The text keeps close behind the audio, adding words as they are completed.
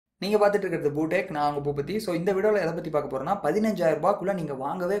நீங்க பார்த்துட்டு இருக்கிறது பூடெக், நான் உங்க பூபதி. ஸோ இந்த வீடியோவில் எதை பற்றி பார்க்க போறோம்னா 15,000 ரூபாய்க்குள்ள நீங்கள்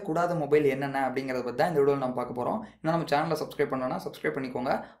வாங்கவே கூடாத மொபைல் என்னென்ன அப்படிங்கிறத பற்றி தான் இந்த வீடியோவில் நம்ம பார்க்க போகிறோம். இன்னும் நம்ம சேனலை சப்ஸ்கிரைப் பண்ணோன்னா சப்ஸ்கிரைப்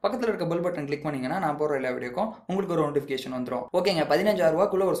பண்ணிக்கோங்க. பக்கத்தில் இருக்க பெல் பட்டன் கிளிக் பண்ணிங்கன்னா நான் போகிற எல்லா வீடியோக்கும் உங்களுக்கு ஒரு நோட்டிஃபிகேஷன் வந்துடும். ஓகேங்க, 15,000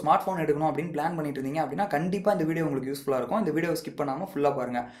 ரூபாய்க்குள்ள ஒரு ஸ்மார்ட் ஃபோன் எடுக்கணும் அப்படின்னு பிளான் பண்ணிட்டு இருந்தீங்க அப்படின்னா கண்டிப்பாக இந்த வீடியோ உங்களுக்கு யூஸ்ஃபுல்லாக இருக்கும். இந்த வீடியோ ஸ்கிப் பண்ணாமல் ஃபுல்லாக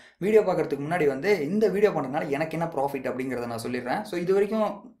பாருங்கள். வீடியோ பார்க்கறதுக்கு முன்னாடி இந்த வீடியோ பண்ணுறதுனால எனக்கு என்ன ப்ராஃபிட் அப்படிங்கிறத நான் சொல்லிடுறேன். ஸோ இது வரைக்கும்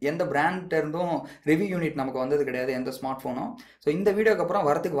எந்த பிராண்ட் இருந்தும் ரிவ்யூ யூனிட் நமக்கு வந்தது கிடையாது, எந்த ஸ்மார்ட் ஃபோனும். ஸோ இந்த வீடியோக்கு அப்புறம்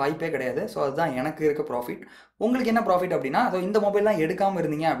வரதுக்கு வாய்ப்பே கிடையாது. ஸோ அதுதான் எனக்கு இருக்க ப்ராஃபிட். உங்களுக்கு என்ன ப்ராஃபிட் அப்படின்னா, ஸோ இந்த மொபைல்லாம் எடுக்காமல்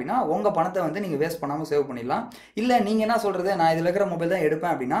இருந்தீங்க அப்படின்னா உங்கள் பணத்தை நீங்கள் வேஸ்ட் பண்ணாமல் சேவ் பண்ணிடலாம். இல்லை நீங்கள் என்ன சொல்கிறது, நான் இதில் இருக்கிற மொபைல் தான்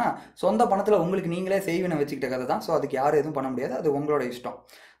எடுப்பேன் அப்படின்னா சொந்த பணத்தில் உங்களுக்கு நீங்களே சேவினை வச்சுக்கிட்ட கதை தான். ஸோ அதுக்கு யாரும் எதுவும் பண்ண முடியாது, அது உங்களோட இஷ்டம்.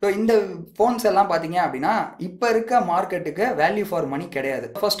 ஸோ இந்த ஃபோன்ஸ் எல்லாம் பார்த்தீங்க அப்படின்னா இப்போ இருக்க மார்க்கெட்டுக்கு வேல்யூ ஃபார் மணி கிடையாது.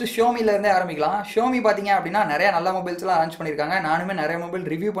 ஃபர்ஸ்ட் ஷோமிலேருந்தே ஆரம்பிக்கலாம். ஷோமி பார்த்தீங்க அப்படின்னா நிறைய நல்ல மொபைல்ஸ்லாம் லான்ச் பண்ணியிருக்காங்க. நானுமே நிறைய மொபைல்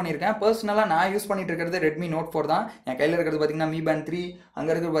ரிவ்யூ பண்ணியிருக்கேன். பர்சனலாக நான் யூஸ் பண்ணிட்டு இருக்கிறது ரெட்மி நோட் 4 தான். என் கையில் இருக்கிறது பார்த்தீங்கன்னா Mi Band 3,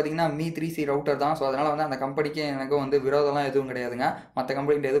 அங்கே இருக்கிறது பார்த்தீங்கன்னா Mi 3C ரவுட்டர் தான். ஸோ அதனால் அந்த கம்பெனிக்கு எனக்கு விரோதம்லாம் எதுவும் கிடையாதுங்க. மற்ற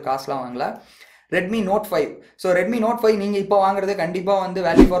கம்பெனிகிட்ட எதுவும் காசுலாம் வாங்கல. Redmi note 5. So Redmi note 5 நீங்கள் இப்போ வாங்குறது கண்டிப்பாக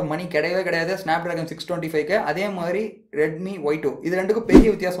வேல்யூ ஃபார் மணி கிடையவே கிடையாது. ஸ்னாப்ட்ராகன் 625க்கு அதே மாதிரி ரெட்மி Y2, இது ரெண்டுக்கும் பெரிய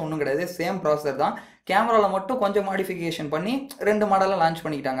வித்தியாசம் ஒன்றும் கிடையாது. சேம் ப்ராசஸர் தான். கேமராவில் மட்டும் கொஞ்சம் மாடிஃபிகேஷன் பண்ணி 2 மாடலாக லான்ச்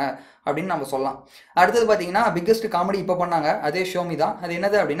பண்ணிக்கிட்டாங்க அப்படின்னு நம்ம சொல்லலாம். அடுத்தது பார்த்தீங்கன்னா பிக்கஸ்ட் காமெடி இப்போ பண்ணாங்க, அதே ஷோமி தான். அது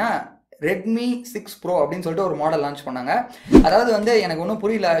என்னது அப்படின்னா ரெட்மி 6 ப்ரோ அப்படின்னு சொல்லிட்டு ஒரு மாடல் லான்ச் பண்ணாங்க. அதாவது எனக்கு ஒன்றும்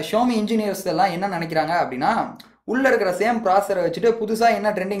புரியல, ஷோமி இன்ஜினியர்ஸ் எல்லாம் என்ன நினைக்கிறாங்க அப்படின்னா உள்ளே இருக்கிற சேம் ப்ராசரை வச்சுட்டு புதுசாக என்ன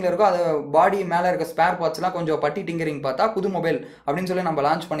ட்ரெண்டிங்கில் இருக்கோ அதை பாடி மேலே இருக்க ஸ்பேர் பார்ட்ஸ்லாம் கொஞ்சம் பட்டி டிங்கரிங் பார்த்தா புது மொபைல் அப்படின்னு சொல்லி நம்ம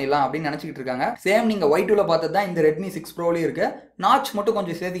லான்ச் பண்ணிடலாம் அப்படின்னு நினச்சிக்கிட்டு இருக்காங்க. சேம் நீங்கள் Y2ல பார்த்தது தான் இந்த ரெட்மி 6 ப்ரோலையும் இருக்கு. நாச் மட்டும்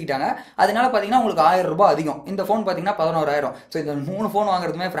கொஞ்சம் சேர்த்துக்கிட்டாங்க. அதனால பார்த்தீங்கன்னா உங்களுக்கு 1000 ரூபாய் அதிகம். இந்த ஃபோன் பார்த்தீங்கன்னா 11,000. ஸோ இந்த 3 ஃபோன்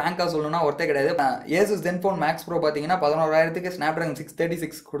வாங்குறதுமே ஃப்ராங்காக சொல்லணும்னா ஒருத்தே கிடையாது. Asus Zenfone Max Pro பார்த்தீங்கன்னா 11,000க்கு ஸ்னாப்ட்ராகன்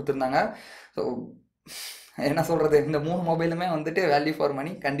 636 கொடுத்துருந்தாங்க. ஸோ என்ன சொல்கிறது, இந்த 3 மொபைலுமே வேல்யூ ஃபார்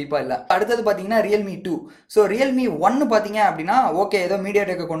மணி கண்டிப்பாக இல்லை. அடுத்தது பார்த்தீங்கன்னா ரியல்மி 2. ஸோ ரியல்மி 1 பார்த்தீங்க அப்படின்னா ஓகே, ஏதோ மீடியா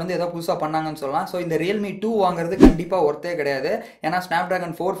டெக்கை கொண்டு வந்து ஏதோ புதுசாக பண்ணாங்கன்னு சொல்லலாம். ஸோ இந்த ரியல்மி 2 வாங்குறது கண்டிப்பாக ஒர்த்தே கிடையாது. ஏன்னா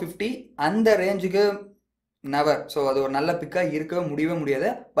ஸ்னாப்ட்ராகன் 450 அந்த ரேஞ்சுக்கு நெவர். ஸோ அது ஒரு நல்ல பிக்காக இருக்கவே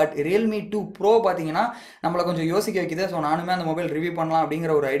முடியாது. பட் ரியல்மி 2 ப்ரோ பார்த்தீங்கன்னா நம்மளை கொஞ்சம் யோசிக்க வைக்குது. ஸோ நானுமே அந்த மொபைல் ரிவ்யூ பண்ணலாம்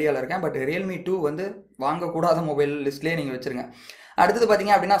அப்படிங்கிற ஒரு ஐடியாவில் இருக்கேன். பட் ரியல்மி 2 வாங்கக்கூடாத மொபைல் லிஸ்ட்லேயே நீங்கள் வச்சுருங்க. அடுத்தது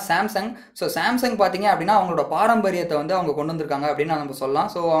பார்த்தீங்க அப்படின்னா சாம்சங். ஸோ சாம்சங் பார்த்தீங்க அப்படின்னா அவங்களோட பாரம்பரியத்தை அவங்க கொண்டு வந்திருக்காங்க அப்படின்னு நம்ம சொல்லலாம்.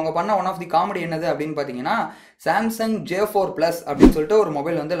 ஸோ அவங்க பண்ண ஒன் ஆஃப் தி காமெடி என்னது அப்படின்னு பார்த்தீங்கன்னா சாம்சங் J4 Plus அப்படின்னு சொல்லிட்டு ஒரு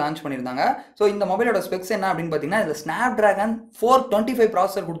மொபைல் லான்ச் பண்ணியிருந்தாங்க. ஸோ இந்த மொபைலோட ஸ்பெக்ஸ் என்ன அப்படின்னு பார்த்தீங்கன்னா இதில் ஸ்னாப்ட்ராகன் 425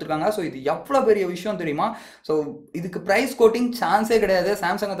 ப்ராசஸர் கொடுத்துருக்காங்க. ஸோ இது எவ்வளோ பெரிய விஷயம் தெரியுமா? ஸோ இதுக்கு ப்ரைஸ் கோட்டிங் சான்ஸே கிடையாது.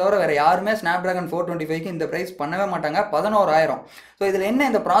 சாம்சங்கை தவிர வேறு யாருமே ஸ்னாப்ட்ராகன் 425க்கு இந்த ப்ரைஸ் பண்ணவே மாட்டாங்க. 11,000. ஸோ இதில் என்ன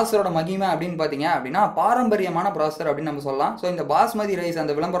இந்த ப்ராசஸரோட மகிமை அப்படின்னு பார்த்தீங்க அப்படின்னா பாரம்பரியமான ப்ராசஸர் அப்படின்னு நம்ம சொல்லலாம். ஸோ இந்த பாஸ்மதி ரைஸ்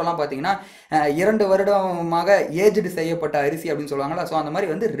அந்த விளம்பரம்லாம் பார்த்தீங்கன்னா 2 வருடமாக ஏஜ்டு செய்யப்பட்ட அரிசி அப்படின்னு சொல்லுவாங்கல்ல. ஸோ அந்த மாதிரி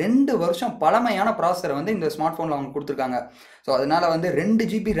 2 வருஷம் பழமையான ப்ராசஸரை இந்த ஸ்மார்ட் ஃபோனில் அவங்க கொடுத்துருக்காங்க. ஸோ அதனால 2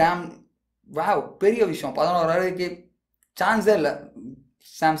 GB ரேம், வாவ், பெரிய விஷயம். 11,000க்கு சான்ஸே இல்லை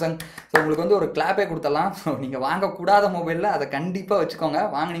சாம்சங். ஸோ உங்களுக்கு ஒரு கிளாப்பே கொடுத்துடலாம். ஸோ நீங்கள் வாங்கக்கூடாத மொபைலில் அதை கண்டிப்பாக வச்சுக்கோங்க.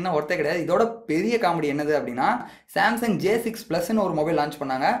 வாங்கினீங்கன்னா ஒருத்தே கிடையாது. இதோட பெரிய காமெடி என்னது அப்படின்னா சாம்சங் J6 Plusன்னு ஒரு மொபைல் லான்ச்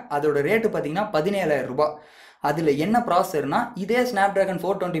பண்ணாங்க. அதோட ரேட்டு பார்த்தீங்கன்னா 17,000 ரூபாய். அதில் என்ன ப்ராசஸர்னா இதே ஸ்னாப்ட்ராகன்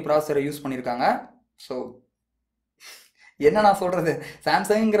 420 ப்ராசஸரை யூஸ் பண்ணியிருக்காங்க. ஸோ என்ன நான் சொல்கிறது,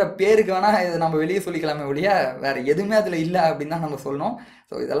 சாம்சங்கிற பேருக்கு வேணால் இதை நம்ம வெளியே சொல்லிக்கலாமே ஒழிய வேறு எதுவுமே அதில் இல்லை அப்படின்னு தான் நம்ம சொல்லணும்.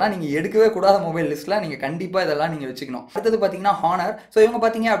 ஸோ இதெல்லாம் நீங்கள் எடுக்கவே கூடாத மொபைல் லிஸ்ட்டில் நீங்கள் கண்டிப்பாக இதெல்லாம் நீங்கள் வச்சுக்கணும். அடுத்தது பார்த்தீங்கன்னா ஹானர். ஸோ இவங்க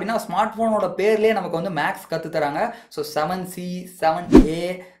பார்த்தீங்க அப்படின்னா ஸ்மார்ட் ஃபோனோட பேர்லேயே நமக்கு maths கற்றுத்தராங்க. So 7C, 7A,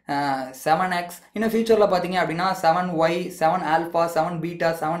 7X, இன்னும் ஃபியூச்சரில் பார்த்தீங்க அப்படின்னா 7Y, 7 ஆல்ஃபா, 7 பீட்டா,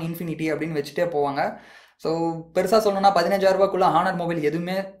 7 இன்ஃபினிட்டி அப்படின்னு வச்சுட்டே போவாங்க. ஸோ பெருசாக சொல்லணும்னா 15,000 ரூபாய்க்குள்ள ஹானர் மொபைல்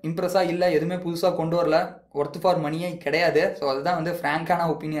எதுவுமே இம்ப்ரெஸ்ஸாக இல்லை, எதுவுமே புதுசாக கொண்டு வரல, ஒர்த் ஃபார் மணியே கிடையாது. ஸோ அதுதான் ஃப்ராங்கான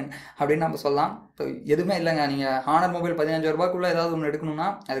ஒப்பீனியன் அப்படின்னு நம்ம சொல்லலாம். ஸோ எதுவுமே இல்லைங்க. நீங்கள் ஹானர் மொபைல் 15,000 ரூபாய்க்குள்ளே ஏதாவது ஒன்று எடுக்கணும்னா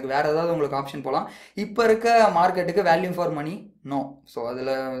அதுக்கு வேறு ஏதாவது உங்களுக்கு ஆப்ஷன் போகலாம். இப்போ இருக்க மார்க்கெட்டுக்கு value for money no. So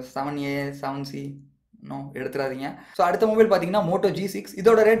அதில் 7A, 7C நோ, எடுத்துடாதீங்க. ஸோ அடுத்த மொபைல் பார்த்தீங்கன்னா மோட்டோ G6.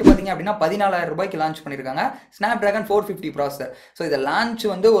 இதோட ரேட் பார்த்தீங்க அப்படின்னா 14,000 ரூபாய்க்கு லான்ச் பண்ணியிருக்காங்க. Snapdragon 450 processor. ஸோ இதை லான்ச்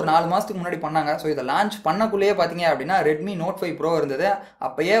ஒரு 4 மாதத்துக்கு முன்னாடி பண்ணாங்க. ஸோ இதை லான்ச் பண்ணக்குள்ளேயே பார்த்தீங்க அப்படின்னா ரெட்மி நோட் 5 ப்ரோ இருந்தது.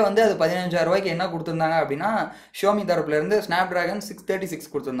 அப்போயே அது 15,000 ரூபாய்க்கு என்ன கொடுத்துருந்தாங்க அப்படின்னா ஷோமி தரப்புலேருந்து ஸ்னாப்ட்ராகன்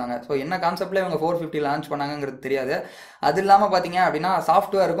 636 கொடுத்துருந்தாங்க. ஸோ என்ன கான்செப்டில் இவங்க 450 லான்ச் பண்ணாங்கிறது தெரியாது. அது இல்லாமல் பார்த்தீங்க அப்படின்னா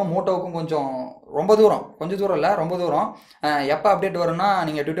சாஃப்ட்வேருக்கும் மோட்டோவுக்கும் கொஞ்சம் கொஞ்சம் தூரம் இல்லை, ரொம்ப தூரம். எப்போ அப்டேட் வரும்னா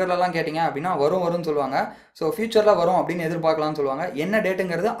நீங்கள் ட்விட்டர்லலாம் கேட்டிங்க அப்படின்னா வரும்னு சொல்லுவாங்க. ஸோ ஃபியூச்சரில் வரும் அப்படின்னு எதிர்பார்க்கலாம்னு சொல்லுவாங்க. என்ன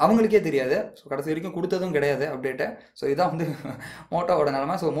டேட்டுங்கிறது அவங்களுக்கே தெரியாது. ஸோ கடைசி வரைக்கும் கொடுத்ததும் கிடையாது அப்டேட்டு. ஸோ இதான் மோட்டோவோட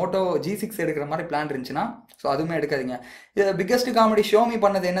நிலமை. ஸோ மோட்டோ G6 எடுக்கிற மாதிரி பிளான் இருந்துச்சுன்னா ஸோ அதுவுமே எடுக்காதீங்க. இது பிக்கஸ்ட் காமெடி ஷோமி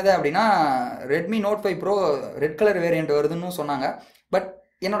பண்ணது என்னது அப்படின்னா Redmi note 5 bro red colour variant வருதுன்னு சொன்னாங்க. பட்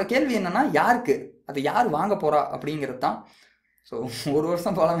என்னோட கேள்வி என்னன்னா, யாருக்கு அது யார் வாங்க போறா அப்படிங்கிறது தான். ஸோ ஒரு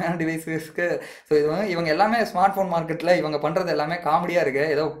வருஷம் பழமையான டிவைஸஸ்க்கு ஸோ இது வந்து இவங்க எல்லாமே ஸ்மார்ட் ஃபோன் மார்க்கெட்டில் இவங்க பண்ணுறது எல்லாமே காமெடியாக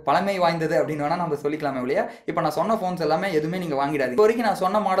இருக்குது. ஏதோ பழமை வாய்ந்தது அப்படின்னு வேணால் நம்ம சொல்லிக்கலாமே ஒழிய, இப்போ நான் சொன்ன ஃபோன்ஸ் எல்லாமே எதுவுமே நீங்கள் வாங்கிடாது. இப்போ வரைக்கும் நான்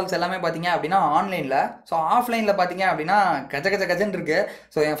சொன்ன மாடல்ஸ் எல்லாமே பார்த்தீங்க அப்படின்னா ஆன்லைனில். ஸோ ஆஃப்லைனில் பார்த்தீங்க அப்படின்னா கஜன்னு இருக்குது.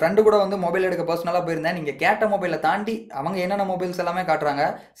 ஸோ என் ஃப்ரெண்டு கூட வந்து மொபைல் எடுக்க பர்சனலாக போயிருந்தேன். நீங்கள் கேட்ட மொபைலை தாண்டி அவங்க என்னென்ன மொபைல்ஸ் எல்லாமே காட்டுறாங்க.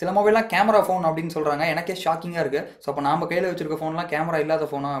 சில மொபைல்லாம் கேமரா ஃபோன் அப்படின்னு சொல்கிறாங்க. எனக்கே ஷாக்கிங்காக இருக்குது. ஸோ அப்போ நம்ம கையில் வச்சிருக்க ஃபோன்லாம் கேமரா இல்லாத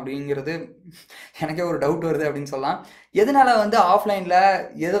ஃபோனா அப்படிங்கிறது எனக்கே ஒரு டவுட் வருது அப்படின்னு சொல்லலாம். எதனால வந்து ஆஃப்லைனில்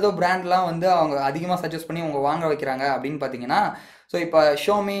ஏதோ பிராண்ட்லாம் வந்து அவங்க அதிகமாக சஜஸ்ட் பண்ணி அவங்க வாங்க வைக்கிறாங்க அப்படின்னு பார்த்தீங்கன்னா, ஸோ இப்போ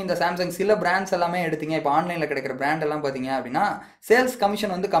ஷோமி, இந்த சாம்சங், சில பிராண்ட்ஸ் எல்லாமே எடுத்தீங்க, இப்போ ஆன்லைனில் கிடைக்கிற பிராண்ட் எல்லாம் பார்த்தீங்க அப்படின்னா சேல்ஸ்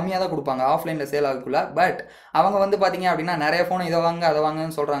கமிஷன் வந்து கம்மியாக தான் கொடுப்பாங்க ஆஃப்லைனில் சேல் ஆகக்குள்ள. பட் அவங்க வந்து பார்த்தீங்க அப்படின்னா நிறைய ஃபோன் இதை வாங்க அதை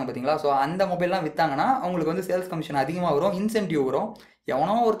வாங்கன்னு சொல்கிறாங்க பார்த்தீங்களா. ஸோ அந்த மொபைல்லாம் விற்றாங்கன்னா அவங்களுக்கு வந்து சேல்ஸ் கமிஷன் அதிகமாக வரும், இன்சென்டிவ் வரும்.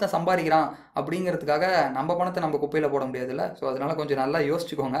 எவனோ ஒருத்தன் சம்பாதிக்கிறான் அப்படிங்கிறதுக்காக நம்ம பணத்தை நம்ம குப்பையில் போட முடியாதுல்ல. ஸோ அதனால் கொஞ்சம் நல்லா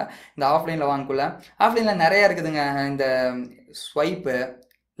யோசிச்சுக்கோங்க இந்த ஆஃப்லைனில் வாங்கக்குள்ள. ஆஃப்லைனில் நிறையா இருக்குதுங்க. இந்த ஸ்வைப்பு,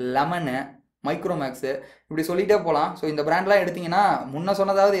 லெமனு, மைக்ரோமேக்ஸு, இப்படி சொல்லிகிட்டே போகலாம். ஸோ இந்த பிராண்ட்லாம் எடுத்திங்கன்னா முன்ன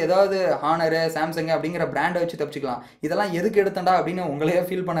சொன்னதாவது ஏதாவது ஹானரு, சாம்சங் அப்படிங்கிற பிராண்டை வச்சு தப்பிச்சிக்கலாம். இதெல்லாம் எதுக்கு எடுத்தண்டா அப்படின்னு உங்களையே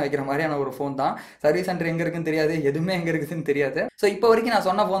ஃபீல் பண்ண வைக்கிற மாதிரியான ஒரு ஃபோன் தான். சர்வீஸ் சென்டர் எங்கே இருக்குன்னு தெரியாது, எதுவுமே எங்கே இருக்குதுன்னு தெரியாது. ஸோ இப்போ வரைக்கும் நான்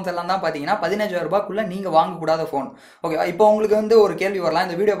சொன்ன ஃபோன்ஸ் எல்லாம் தான் பார்த்தீங்கன்னா 15,000 ரூபாய்க்குள்ளே நீங்கள் வாங்கக்கூடாத ஃபோன். ஓகே, இப்போ உங்களுக்கு வந்து ஒரு கேள்வி வரலாம்.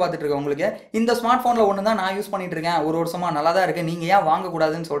 இந்த வீடியோ பார்த்துட்டு இருக்க உங்களுக்கு, இந்த ஸ்மார்ட் ஃபோனில் ஒன்று தான் நான் யூஸ் பண்ணிட்டு இருக்கேன், ஒரு வருஷமாக நல்லா தான் இருக்குது, நீங்கள் ஏன்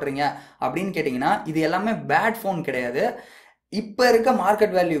வாங்கக்கூடாதுன்னு சொல்கிறீங்க அப்படின்னு கேட்டிங்கன்னா, இது எல்லாமே பேட் ஃபோன் கிடையாது. இப்போ இருக்க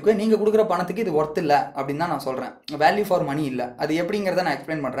மார்க்கெட் வேல்யூக்கு நீங்கள் கொடுக்குற பணத்துக்கு இது ஒர்த் இல்லை அப்படின்னு தான் நான் சொல்கிறேன். வேல்யூ ஃபார் மணி இல்லை. அது எப்படிங்கிறத நான்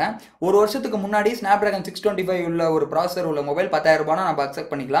எக்ஸ்பிளைன் பண்ணுறேன். ஒரு வருஷத்துக்கு முன்னாடி ஸ்னாப்ட்ராகன் 625 உள்ள ஒரு ப்ராசஸர் உள்ள மொபைல் 10,000 ரூபாய்னா நம்ம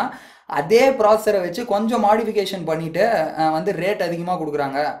அக்செப்ட் பண்ணிக்கலாம். அதே ப்ராசஸரை வச்சு கொஞ்சம் மாடிஃபிகேஷன் பண்ணிவிட்டு வந்து ரேட் அதிகமாக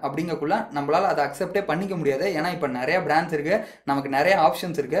கொடுக்குறாங்க அப்படிங்கக்குள்ள நம்மளால் அதை அக்செப்டே பண்ணிக்க முடியாது. ஏன்னா இப்போ நிறைய பிராண்ட்ஸ் இருக்குது, நமக்கு நிறைய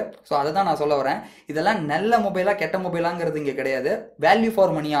ஆப்ஷன்ஸ் இருக்குது. ஸோ அதை தான் நான் சொல்ல வரேன். இதெல்லாம் நல்ல மொபைலாக கெட்ட மொபைலாங்கிறது இங்கே கிடையாது. வேல்யூ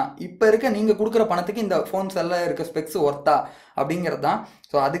ஃபார் மணியா இப்போ இருக்க நீங்கள் கொடுக்குற பணத்துக்கு இந்த ஃபோன்ஸ் எல்லாம் இருக்க ஸ்பெக்ஸ் ஒர்த்தா அப்படிங்கிறது தான்.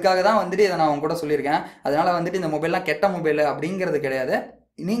 ஸோ அதுக்காக தான் வந்துட்டு இதை நான் அவங்க கூட சொல்லியிருக்கேன். அதனால் வந்துட்டு இந்த மொபைல்லாம் கெட்ட மொபைல் அப்படிங்கிறது கிடையாது.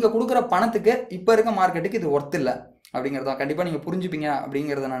 நீங்கள் கொடுக்குற பணத்துக்கு இப்போ இருக்க மார்க்கெட்டுக்கு இது ஒர்த் இல்லை அப்படிங்கிறதான் கண்டிப்பாக நீங்கள் புரிஞ்சுப்பீங்க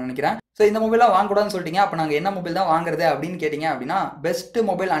அப்படிங்கிறத நான் நினைக்கிறேன். ஸோ இந்த மொபைலாம் வாங்கக்கூடாதுன்னு சொல்லிட்டீங்க. அப்போ நாங்கள் என்ன மொபைல் தான் வாங்குறது அப்படின்னு கேட்டிங்க அப்படின்னா, பெஸ்ட்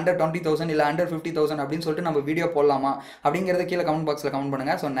மொபைல் அண்டர் 20,000 இல்லை அண்டர் 50,000 அப்படின்னு சொல்லிட்டு நம்ம வீடியோ போடலாமா அப்படிங்கிறத கீழே கமெண்ட் பாக்ஸில் கமெண்ட்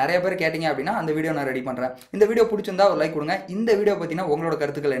பண்ணுங்கள். ஸோ நிறைய பேர் கேட்டிங்க அப்படின்னா அந்த வீடியோ நான் ரெடி பண்ணுறேன். இந்த வீடியோ பிடிச்சிருந்தா ஒரு லைக் கொடுங்க. இந்த வீடியோ பற்றினா உங்களோட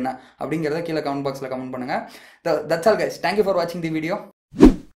கருத்துக்கள் என்ன அப்படிங்கிறத கீழே கமெண்ட் பாக்ஸில் கமெண்ட் பண்ணுங்கள். That's all guys. Thank you for வாட்சிங் தி வீடியோ.